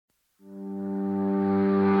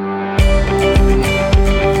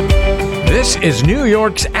This is New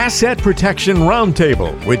York's Asset Protection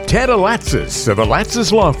Roundtable with Ted Alatsis of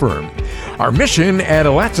Alatsis Law Firm. Our mission at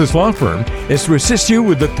Alatsis Law Firm is to assist you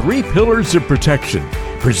with the 3 pillars of protection: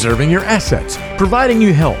 preserving your assets, providing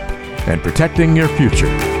you help, and protecting your future.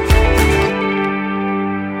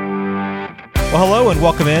 Well, hello and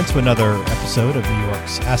welcome into another episode of New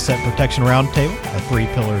York's Asset Protection Roundtable, a 3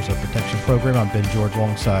 pillars of protection program. I'm Ben George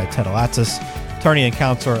alongside Ted Alatsis, attorney and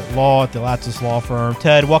counselor at law at the Alatsis Law Firm.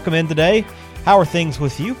 Ted, welcome in today. How are things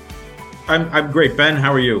with you? I'm great, Ben.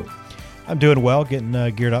 How are you? I'm doing well, getting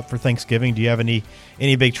geared up for Thanksgiving. Do you have any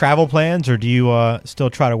big travel plans, or do you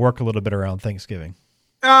still try to work a little bit around Thanksgiving?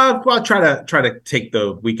 Well, I'll try to take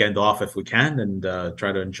the weekend off if we can, and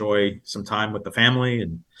try to enjoy some time with the family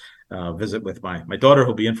and visit with my daughter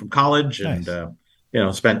who'll be in from college, and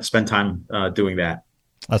nice. Spend time doing that.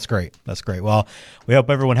 That's great. That's great. Well, we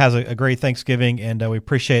hope everyone has a great Thanksgiving, and we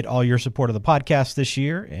appreciate all your support of the podcast this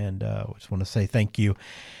year. And we just want to say thank you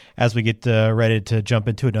as we get ready to jump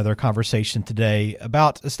into another conversation today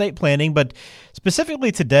about estate planning, but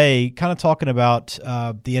specifically today, kind of talking about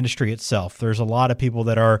the industry itself. There's a lot of people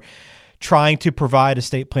that are trying to provide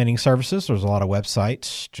estate planning services. There's a lot of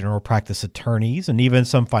websites, general practice attorneys, and even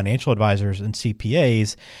some financial advisors and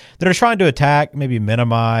CPAs that are trying to attack, maybe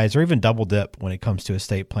minimize, or even double dip when it comes to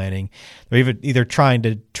estate planning. They're either trying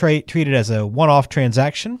to treat it as a one-off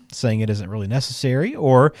transaction, saying it isn't really necessary,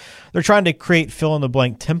 or they're trying to create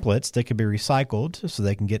fill-in-the-blank templates that can be recycled so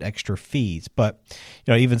they can get extra fees. But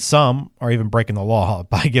even some are even breaking the law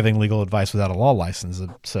by giving legal advice without a law license.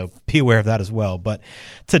 So be aware of that as well. But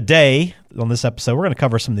today, on this episode, we're going to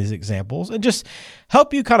cover some of these examples and just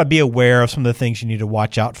help you kind of be aware of some of the things you need to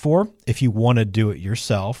watch out for if you want to do it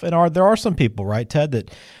yourself. And there are some people, right, Ted,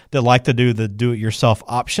 that like to do the do-it-yourself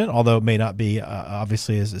option, although it may not be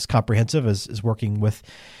obviously as comprehensive as working with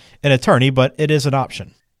an attorney, but it is an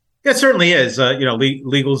option. It certainly is.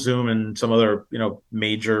 LegalZoom and some other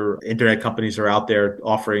major internet companies are out there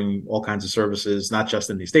offering all kinds of services, not just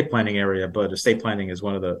in the estate planning area, but estate planning is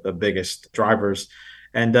one of the biggest drivers.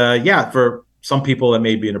 And for some people, it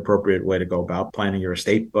may be an appropriate way to go about planning your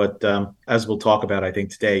estate. But as we'll talk about, I think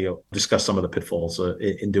today, you'll discuss some of the pitfalls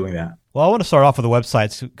in doing that. Well, I want to start off with the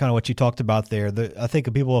websites, kind of what you talked about there. I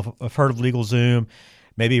think people have heard of LegalZoom,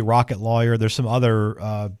 maybe Rocket Lawyer. There's some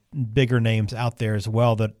other bigger names out there as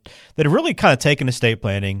well that have really kind of taken estate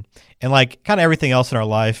planning and like kind of everything else in our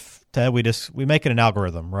life. Ted, we make it an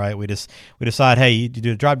algorithm, right? We decide, hey, you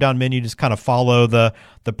do a drop-down menu, just kind of follow the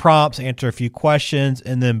prompts, answer a few questions,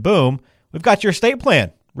 and then boom, we've got your estate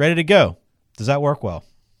plan ready to go. Does that work well?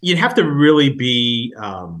 You'd have to really be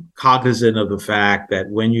cognizant of the fact that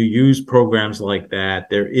when you use programs like that,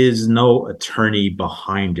 there is no attorney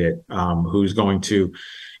behind it who's going to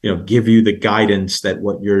give you the guidance that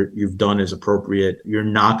what you've done is appropriate. You're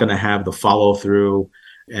not going to have the follow-through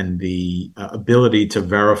and the ability to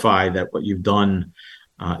verify that what you've done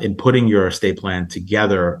in putting your estate plan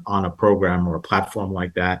together on a program or a platform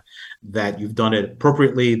like that you've done it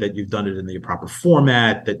appropriately, that you've done it in the proper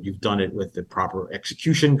format, that you've done it with the proper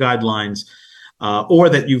execution guidelines, or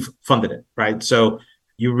that you've funded it, right? So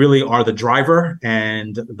you really are the driver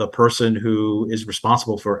and the person who is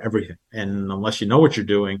responsible for everything. And unless you know what you're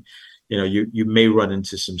doing, you may run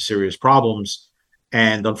into some serious problems.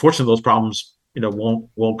 And unfortunately, those problems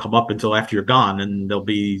won't come up until after you're gone, and there'll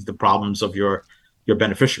be the problems of your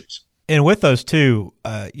beneficiaries. And with those two,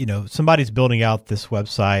 somebody's building out this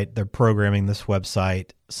website, they're programming this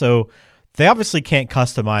website, so they obviously can't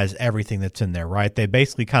customize everything that's in there, right? They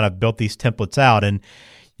basically kind of built these templates out, and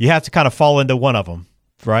you have to kind of fall into one of them,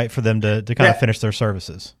 right, for them to kind of finish their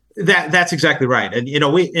services. That's exactly right. And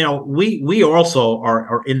we also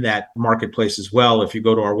are in that marketplace as well. If you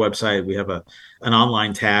go to our website, we have an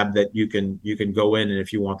online tab that you can go in, and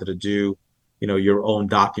if you wanted to do your own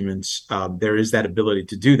documents, there is that ability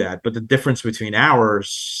to do that. But the difference between our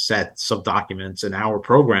sets of documents and our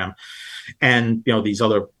program and these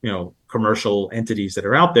other commercial entities that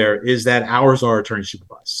are out there is that ours are attorney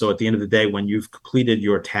supervised. So at the end of the day, when you've completed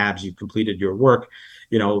your tabs, you've completed your work,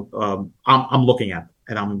 I'm looking at them.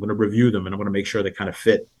 And I'm going to review them, and I'm going to make sure they kind of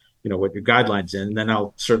fit, what your guidelines in. And then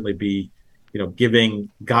I'll certainly be, giving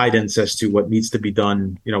guidance as to what needs to be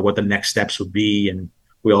done, what the next steps would be. And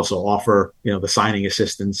we also offer, the signing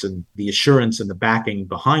assistance and the assurance and the backing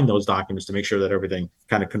behind those documents to make sure that everything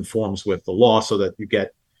kind of conforms with the law, so that you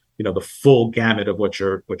get, the full gamut of what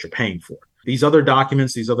you're paying for. These other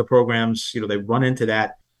documents, these other programs, they run into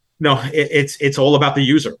that. It's all about the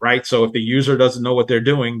user, right? So if the user doesn't know what they're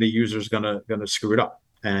doing, the user's gonna screw it up.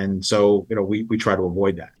 And so, we try to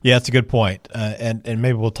avoid that. Yeah, that's a good point. And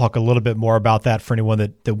maybe we'll talk a little bit more about that for anyone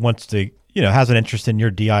that wants to has an interest in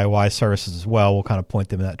your DIY services as well, we'll kind of point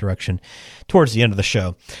them in that direction towards the end of the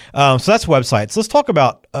show. So that's websites. Let's talk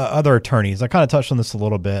about other attorneys. I kind of touched on this a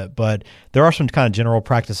little bit, but there are some kind of general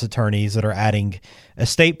practice attorneys that are adding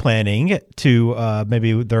estate planning to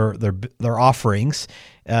maybe their offerings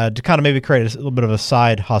to kind of maybe create a little bit of a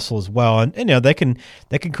side hustle as well. And they can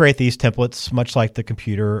create these templates much like the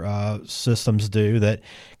computer systems do that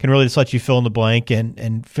can really just let you fill in the blank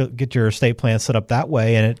and get your estate plan set up that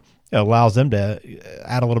way, and it allows them to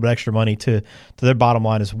add a little bit extra money to their bottom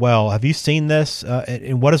line as well. Have you seen this?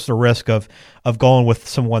 And what is the risk of going with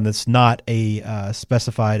someone that's not a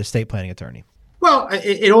specified estate planning attorney? Well,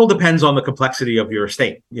 it all depends on the complexity of your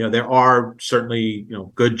estate. There are certainly,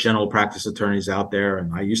 good general practice attorneys out there,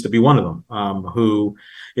 and I used to be one of them, who,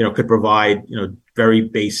 could provide, very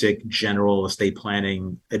basic general estate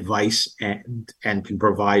planning advice and can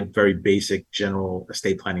provide very basic general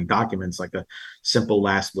estate planning documents like a simple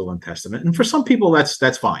last will and testament. And for some people,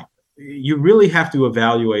 that's fine. You really have to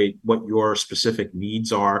evaluate what your specific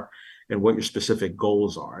needs are and what your specific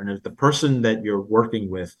goals are. And if the person that you're working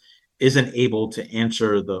with isn't able to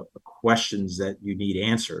answer the questions that you need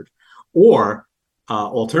answered, or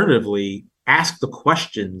alternatively, ask the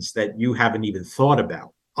questions that you haven't even thought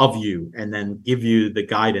about of you, and then give you the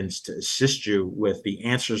guidance to assist you with the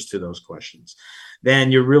answers to those questions, then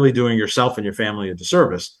you're really doing yourself and your family a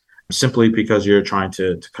disservice, simply because you're trying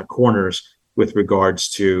to cut corners with regards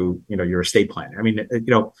to, your estate planning. I mean,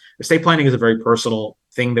 estate planning is a very personal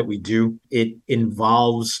thing that we do. It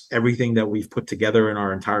involves everything that we've put together in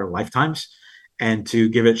our entire lifetimes, and to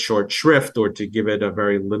give it short shrift or to give it a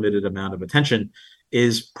very limited amount of attention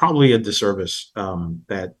is probably a disservice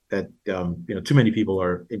that too many people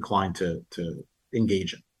are inclined to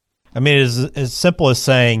engage in. I mean, it is as simple as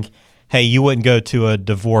saying, hey, you wouldn't go to a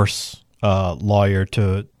divorce lawyer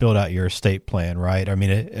to build out your estate plan, right? I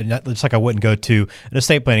mean, it's like I wouldn't go to an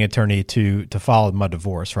estate planning attorney to file my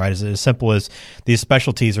divorce, right? Is it as simple as these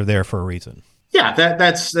specialties are there for a reason? Yeah,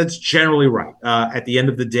 that's generally right. At the end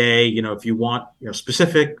of the day, if you want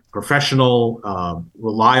specific, professional,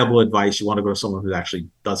 reliable advice, you want to go to someone who actually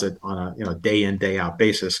does it on a day in, day out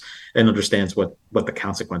basis and understands what the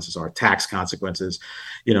consequences are, tax consequences,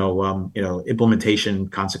 implementation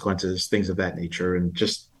consequences, things of that nature. And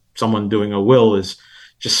just someone doing a will is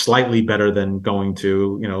just slightly better than going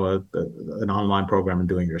to an online program and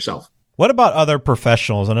doing it yourself. What about other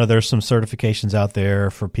professionals? I know there's some certifications out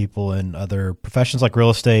there for people in other professions like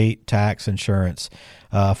real estate, tax, insurance,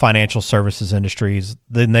 financial services industries.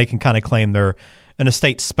 Then they can kind of claim they're an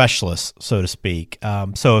estate specialist, so to speak.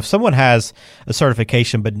 So if someone has a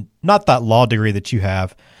certification but not that law degree that you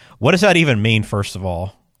have, what does that even mean, first of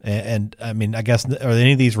all? And I mean, I guess, are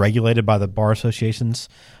any of these regulated by the bar associations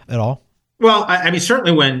at all? Well, I mean,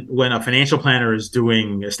 certainly when a financial planner is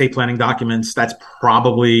doing estate planning documents, that's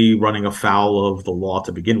probably running afoul of the law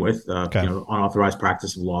to begin with, unauthorized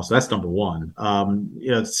practice of law. So that's number one.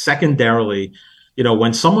 Secondarily,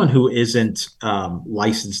 when someone who isn't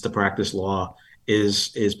licensed to practice law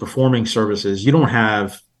is performing services, you don't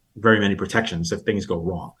have very many protections if things go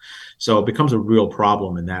wrong. So it becomes a real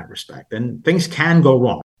problem in that respect. And things can go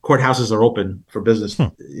wrong. Courthouses are open for business,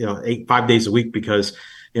 5 days a week because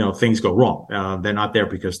things go wrong. They're not there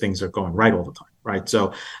because things are going right all the time, right?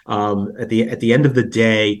 So at the end of the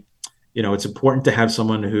day, it's important to have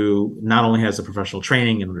someone who not only has the professional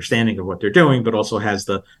training and understanding of what they're doing, but also has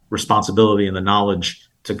the responsibility and the knowledge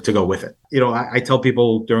to go with it. I tell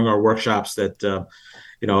people during our workshops that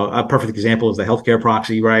a perfect example is the healthcare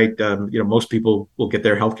proxy, right? Most people will get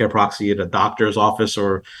their healthcare proxy at a doctor's office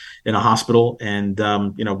or in a hospital, and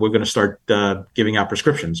we're going to start giving out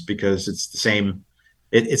prescriptions because it's the same.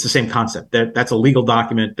 It's the same concept. That's a legal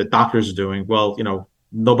document that doctors are doing. Well,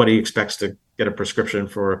 nobody expects to get a prescription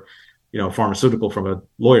for, pharmaceutical from a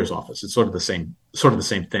lawyer's office. It's sort of the same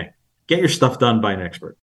thing. Get your stuff done by an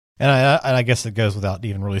expert. And I guess it goes without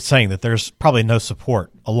even really saying that there's probably no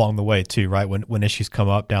support along the way too, right? When issues come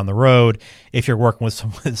up down the road, if you're working with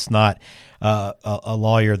someone that's not a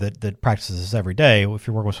lawyer that practices this every day, if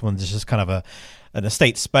you're working with someone that's just kind of an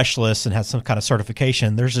estate specialist and has some kind of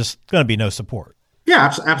certification, there's just going to be no support.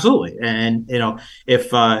 Yeah, absolutely. And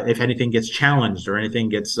if anything gets challenged or anything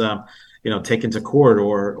gets taken to court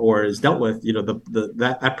or is dealt with,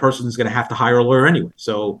 that person is going to have to hire a lawyer anyway.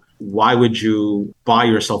 So why would you buy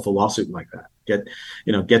yourself a lawsuit like that?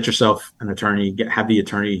 Get yourself an attorney. Have the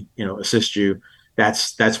attorney assist you.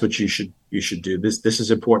 That's what you should do. This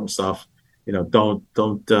is important stuff.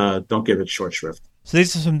 Don't give it short shrift. So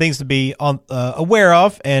these are some things to be aware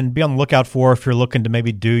of and be on the lookout for if you're looking to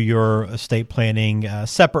maybe do your estate planning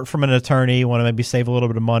separate from an attorney. You want to maybe save a little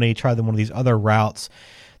bit of money, try one of these other routes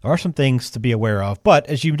there are some things to be aware of. But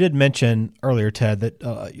as you did mention earlier, Ted,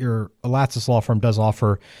 that your Latsis law firm does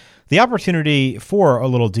offer the opportunity for a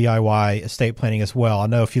little DIY estate planning as well. I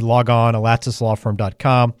know if you log on to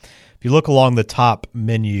latzislawfirm.com, if you look along the top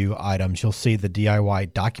menu items, you'll see the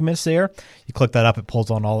DIY documents there. You click that up, it pulls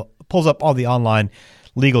up all the online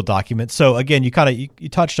legal documents. So again, you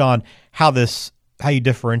touched on how you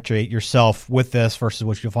differentiate yourself with this versus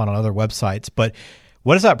what you'll find on other websites. But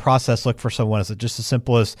what does that process look for someone? Is it just as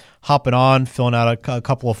simple as hopping on, filling out a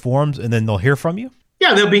couple of forms, and then they'll hear from you?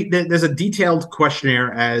 Yeah, there's a detailed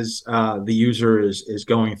questionnaire as the user is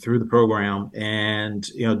going through the program, and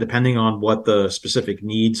depending on what the specific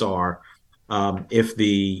needs are, if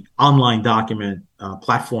the online document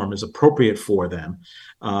platform is appropriate for them,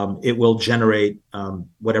 it will generate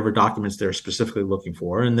whatever documents they're specifically looking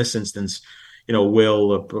for. In this instance,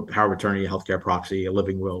 will, a power of attorney, a healthcare proxy, a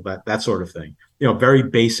living will, that sort of thing. Very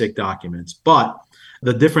basic documents, but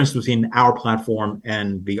the difference between our platform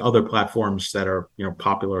and the other platforms that are,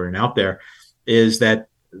 popular and out there is that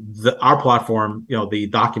our platform, the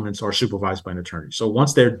documents are supervised by an attorney. So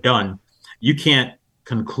once they're done, you can't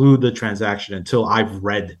conclude the transaction until I've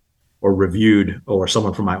read or reviewed, or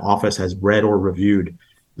someone from my office has read or reviewed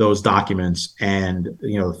those documents and,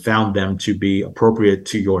 found them to be appropriate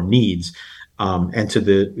to your needs, and to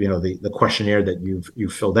the questionnaire that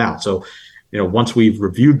you've filled out. So, once we've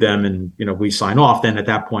reviewed them and, we sign off, then at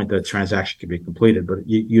that point, the transaction can be completed, but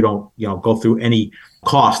you don't, go through any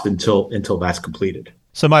cost until that's completed.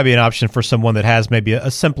 So it might be an option for someone that has maybe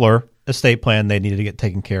a simpler estate plan they need to get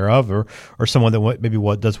taken care of, or someone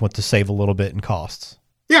that does want to save a little bit in costs.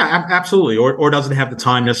 Yeah, absolutely. Or doesn't have the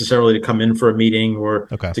time necessarily to come in for a meeting or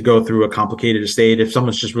to go through a complicated estate. If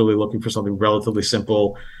someone's just really looking for something relatively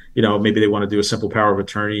simple, maybe they want to do a simple power of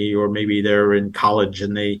attorney, or maybe they're in college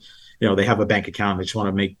and they have a bank account. They just want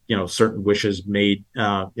to make, certain wishes made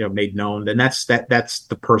known. Then that's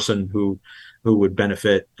the person who would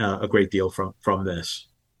benefit a great deal from this.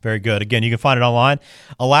 Very good. Again, you can find it online,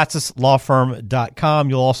 latzislawfirm.com.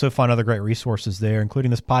 You'll also find other great resources there, including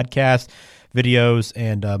this podcast, videos,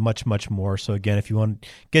 and much, much more. So again, if you want to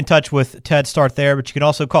get in touch with Ted, start there, but you can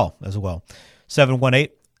also call as well.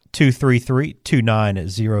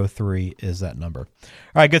 718-233-2903 is that number. All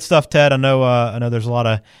right, good stuff, Ted. I know there's a lot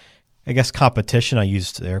of, competition. I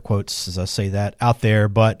used air quotes as I say that out there,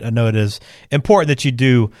 but I know it is important that you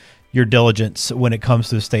do your diligence when it comes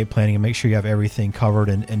to estate planning and make sure you have everything covered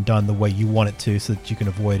and done the way you want it to, so that you can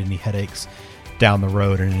avoid any headaches down the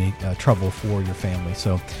road and any trouble for your family.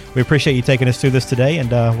 So we appreciate you taking us through this today, and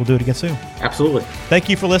we'll do it again soon. Absolutely. Thank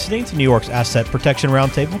you for listening to New York's Asset Protection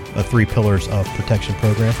Roundtable, a 3 pillars of protection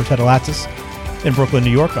program for Ted Latsis. In Brooklyn,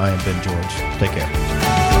 New York, I am Ben George. Take care.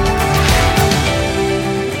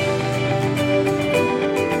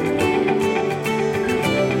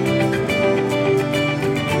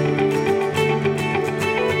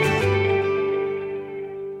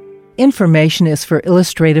 Information is for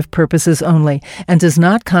illustrative purposes only and does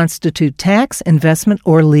not constitute tax, investment,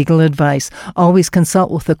 or legal advice. Always consult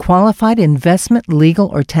with a qualified investment, legal,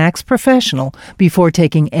 or tax professional before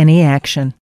taking any action.